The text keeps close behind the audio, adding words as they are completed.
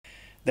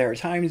There are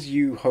times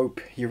you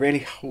really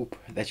hope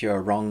that you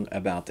are wrong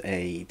about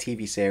a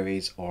TV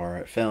series or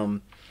a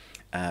film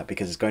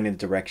because it's going in a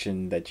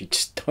direction that you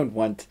just don't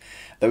want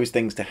those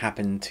things to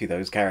happen to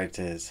those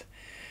characters.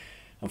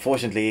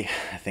 Unfortunately,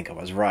 I think I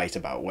was right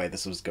about where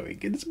this was going,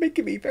 and it's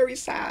making me very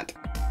sad.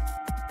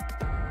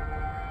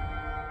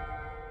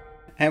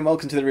 And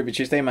welcome to the Ruby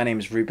Tuesday. My name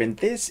is Ruben.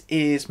 This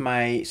is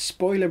my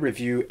spoiler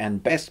review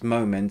and best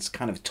moments,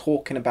 kind of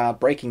talking about,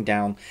 breaking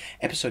down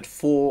episode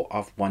 4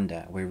 of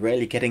Wanda. We're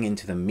really getting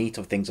into the meat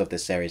of things of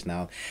this series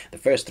now. The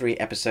first 3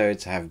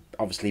 episodes have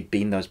obviously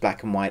been those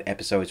black and white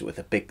episodes with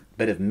a bit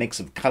of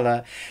mix of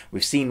color.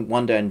 We've seen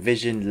Wanda and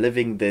Vision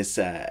living this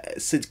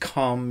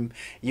sitcom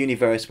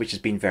universe, which has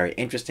been very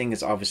interesting.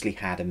 It's obviously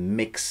had a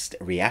mixed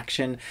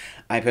reaction.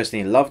 I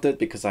personally loved it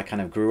because I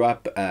kind of grew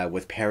up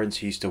with parents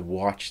who used to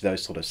watch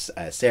those sort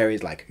of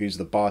series like Who's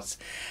the Boss,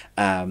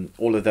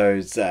 all of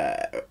those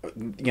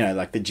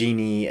like the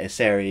Genie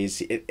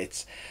series.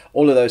 It's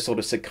all of those sort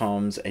of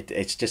sitcoms.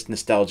 It's just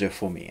nostalgia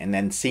for me. And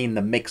then seeing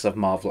the mix of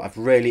Marvel, I've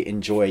really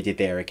enjoyed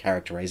their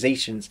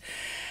characterizations.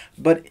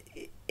 But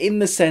in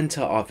the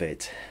center of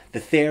it, the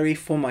theory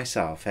for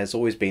myself has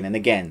always been, and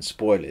again,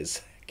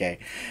 spoilers, okay,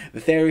 the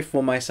theory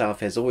for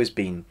myself has always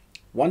been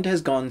Wanda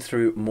has gone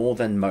through more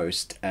than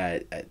most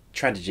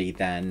tragedy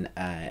than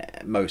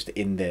most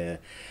in the,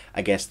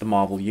 I guess, the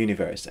Marvel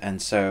universe. And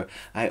so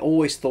I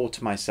always thought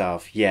to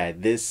myself, yeah,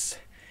 this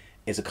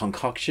is a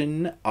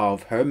concoction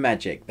of her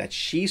magic that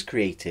she's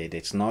created.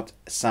 It's not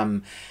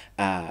some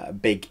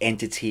big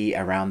entity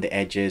around the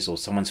edges or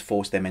someone's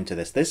forced them into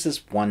this. This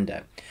is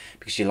Wanda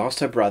because she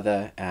lost her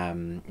brother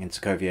in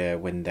Sokovia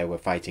when they were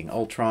fighting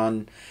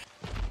Ultron.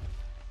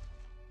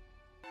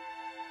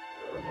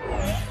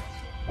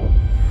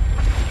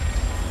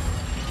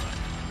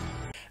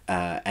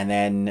 And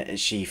then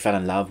she fell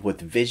in love with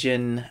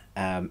Vision,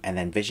 and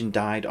then Vision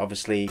died,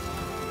 obviously.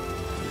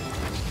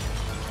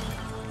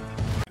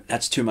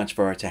 That's too much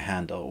for her to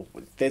handle.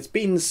 There's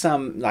been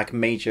some like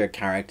major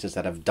characters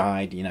that have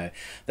died, you know,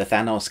 the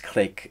Thanos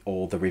clique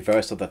or the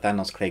reverse of the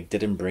Thanos clique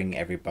didn't bring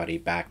everybody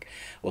back,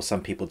 or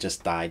some people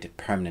just died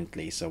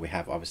permanently. So we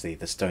have obviously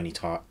the Tony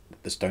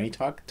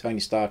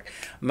Stark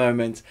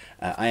moment.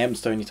 I am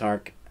Tony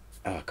Stark.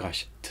 Oh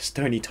gosh,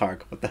 Tony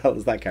Stark, what the hell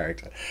is that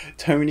character?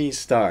 Tony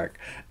Stark.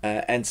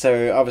 And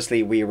so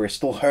obviously we were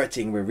still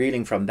hurting, we're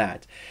reeling from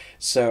that.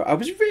 So I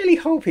was really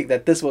hoping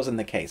that this wasn't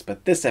the case,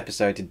 but this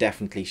episode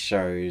definitely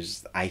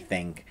shows, I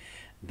think,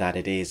 that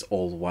it is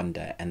all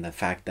Wanda and the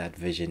fact that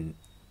Vision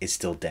is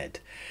still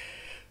dead.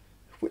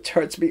 Which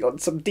hurts me on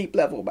some deep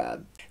level,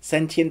 man.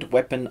 Sentient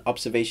Weapon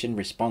Observation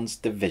Response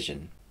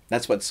Division.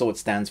 That's what SWORD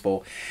stands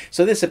for.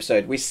 So this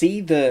episode, we see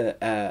the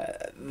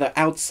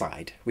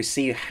outside. We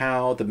see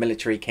how the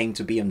military came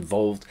to be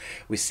involved.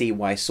 We see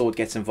why SWORD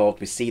gets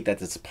involved. We see that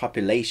there's a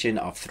population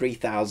of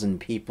 3,000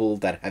 people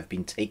that have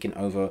been taken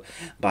over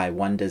by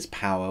Wanda's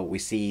power. We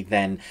see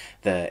then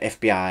the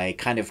FBI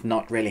kind of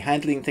not really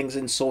handling things,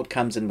 and SWORD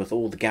comes in with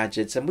all the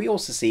gadgets. And we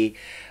also see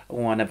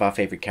one of our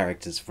favorite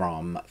characters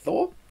from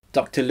Thor.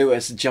 Dr.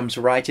 Lewis jumps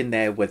right in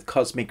there with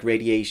cosmic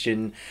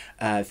radiation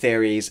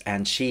theories,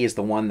 and she is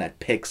the one that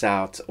picks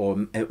out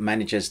or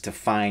manages to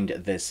find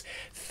this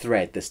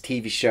thread, this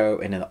TV show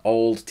in an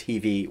old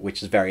TV,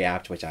 which is very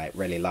apt, which I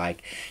really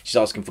like. She's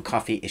asking for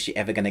coffee. Is she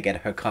ever going to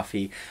get her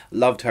coffee?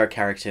 Loved her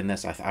character in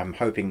this. I'm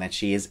hoping that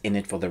she is in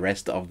it for the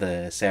rest of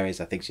the series.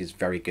 I think she's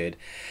very good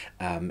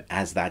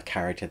as that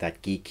character,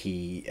 that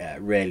geeky,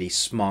 really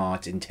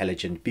smart,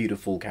 intelligent,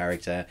 beautiful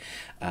character.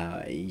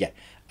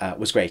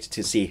 Was great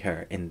to see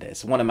her in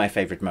this. One of my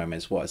favorite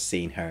moments was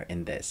seeing her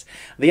in this.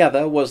 The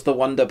other was the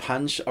Wonder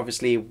Punch.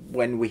 Obviously,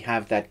 when we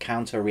have that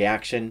counter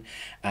reaction,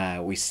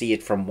 we see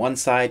it from one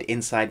side,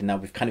 inside, and now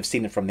we've kind of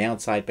seen it from the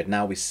outside, but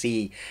now we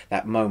see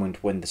that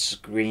moment when the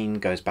screen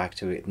goes back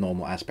to its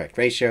normal aspect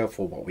ratio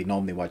for what we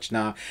normally watch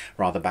now,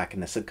 rather back in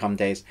the sitcom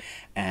days,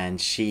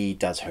 and she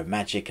does her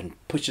magic and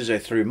pushes her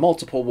through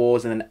multiple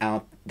walls and then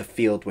out the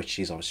field, which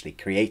she's obviously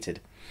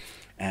created.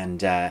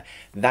 And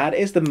that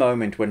is the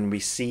moment when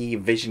we see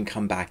Vision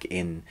come back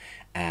in,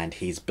 and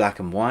he's black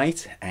and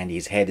white and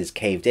his head is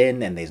caved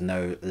in and there's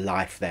no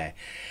life there.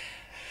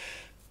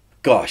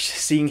 Gosh,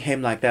 seeing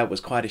him like that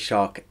was quite a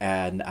shock,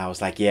 and I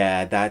was like,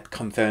 yeah, that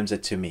confirms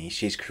it to me.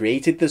 She's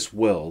created this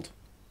world,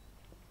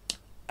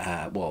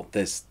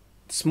 this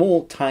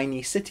small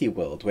tiny city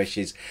world where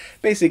she's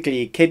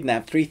basically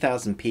kidnapped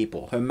 3,000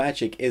 people. Her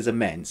magic is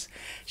immense.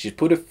 She's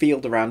put a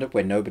field around it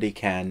where nobody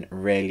can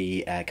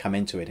really come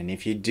into it, and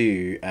if you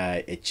do,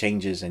 it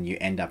changes and you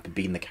end up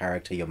being the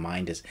character. Your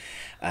mind is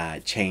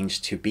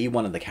changed to be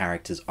one of the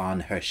characters on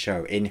her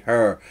show, in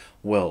her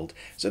world,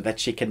 so that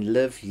she can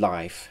live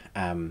life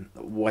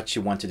what she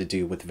wanted to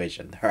do with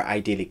Vision, her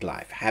idyllic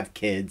life, have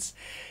kids,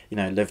 you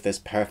know, live this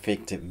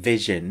perfect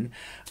vision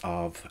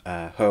of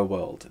her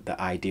world, the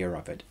idea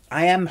of it.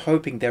 I am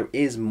hoping there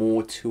is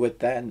more to it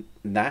than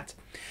that.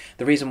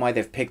 The reason why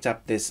they've picked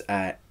up this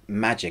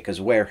magic, is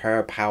where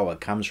her power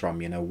comes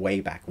from, you know, way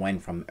back when,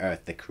 from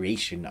Earth, the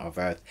creation of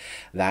Earth.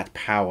 That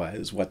power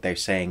is what they're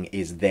saying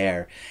is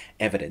there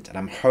evident. And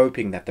I'm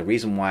hoping that the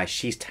reason why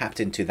she's tapped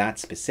into that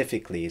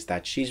specifically is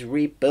that she's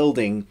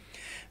rebuilding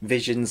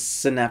Vision's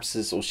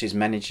synapses, or she's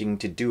managing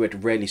to do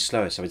it really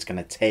slow, so it's going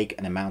to take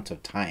an amount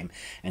of time,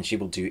 and she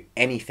will do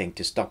anything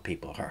to stop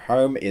people. Her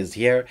home is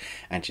here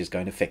and she's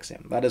going to fix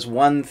him. That is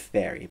one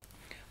theory.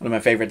 One of my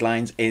favorite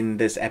lines in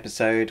this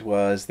episode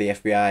was the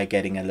FBI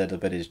getting a little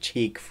bit of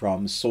cheek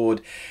from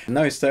Sword.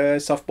 "No sir,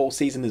 softball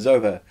season is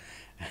over."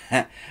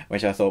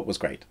 Which I thought was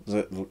great. It was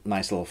a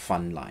nice little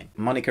fun line.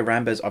 Monica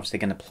Rambeau is obviously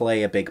going to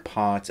play a big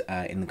part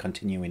in the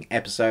continuing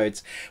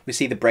episodes. We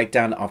see the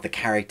breakdown of the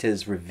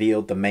characters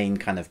revealed, the main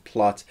kind of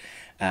plot,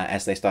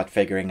 as they start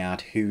figuring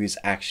out who's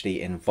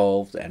actually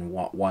involved and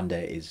what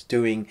Wanda is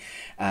doing.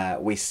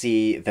 We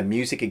see the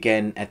music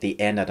again at the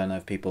end. I don't know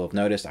if people have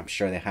noticed. I'm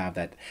sure they have.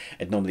 That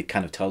it normally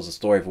kind of tells the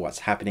story of what's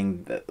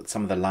happening.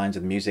 Some of the lines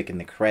of the music in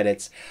the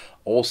credits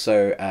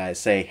also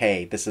say,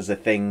 hey, this is a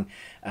thing.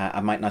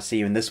 I might not see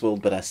you in this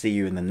world, but I see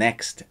you in the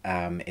next,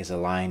 is a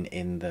line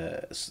in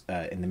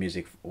the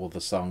music or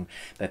the song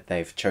that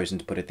they've chosen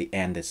to put at the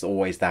end. It's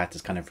always that.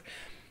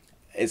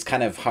 It's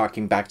kind of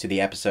harking back to the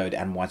episode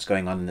and what's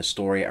going on in the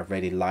story. I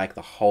really like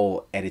the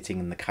whole editing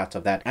and the cut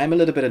of that. I'm a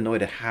little bit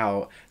annoyed at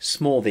how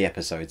small the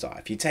episodes are.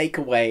 If you take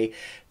away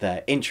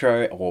the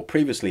intro, or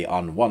previously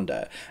on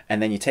Wanda,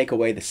 and then you take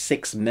away the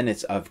 6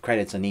 minutes of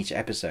credits on each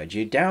episode,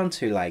 you're down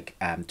to like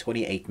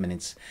 28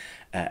 minutes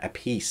a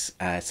piece,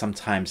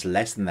 sometimes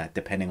less than that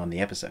depending on the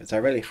episodes. I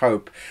really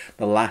hope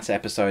the last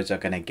episodes are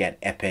going to get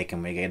epic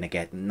and we're going to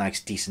get nice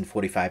decent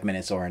 45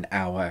 minutes or an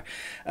hour,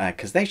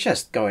 because they're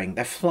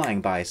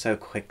flying by so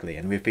quickly,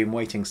 and we've been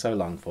waiting so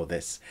long for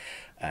this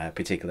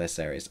particular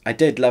series. I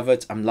did love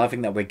it. I'm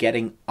loving that we're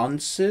getting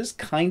answers,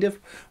 kind of.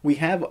 We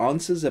have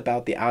answers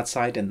about the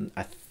outside, and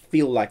I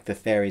feel like the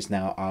theories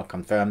now are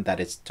confirmed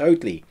that it's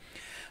totally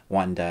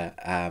Wanda,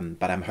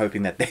 but I'm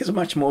hoping that there's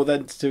much more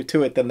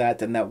to it than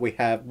that, and that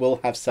we'll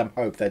have some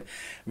hope that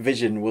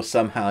Vision will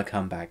somehow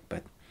come back,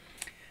 but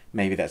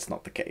maybe that's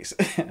not the case.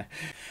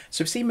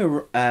 So we've seen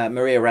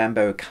Maria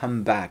Rambeau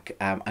come back.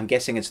 I'm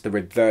guessing it's the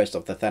reverse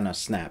of the Thanos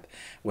snap,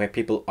 where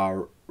people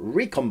are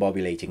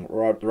recombobulating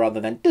rather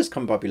than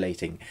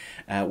discombobulating.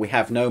 We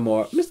have no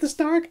more, "Mr.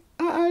 Stark,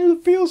 I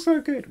feel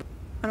so good."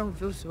 I don't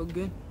feel so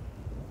good.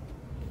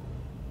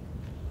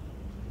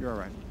 You're all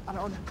right. I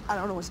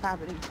don't know what's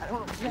happening. I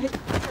don't know.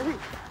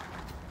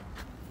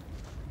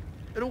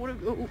 I don't want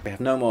to go. We have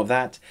no more of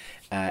that.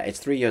 It's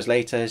 3 years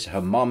later.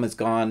 Her mom is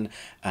gone,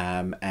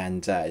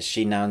 and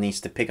she now needs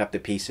to pick up the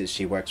pieces.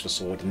 She works for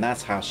Sword, and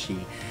that's how she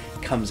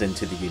comes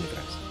into the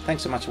universe.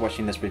 Thanks so much for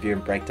watching this review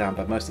and breakdown,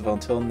 but most of all,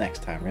 until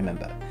next time,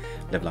 remember,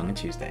 live long and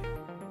Tuesday.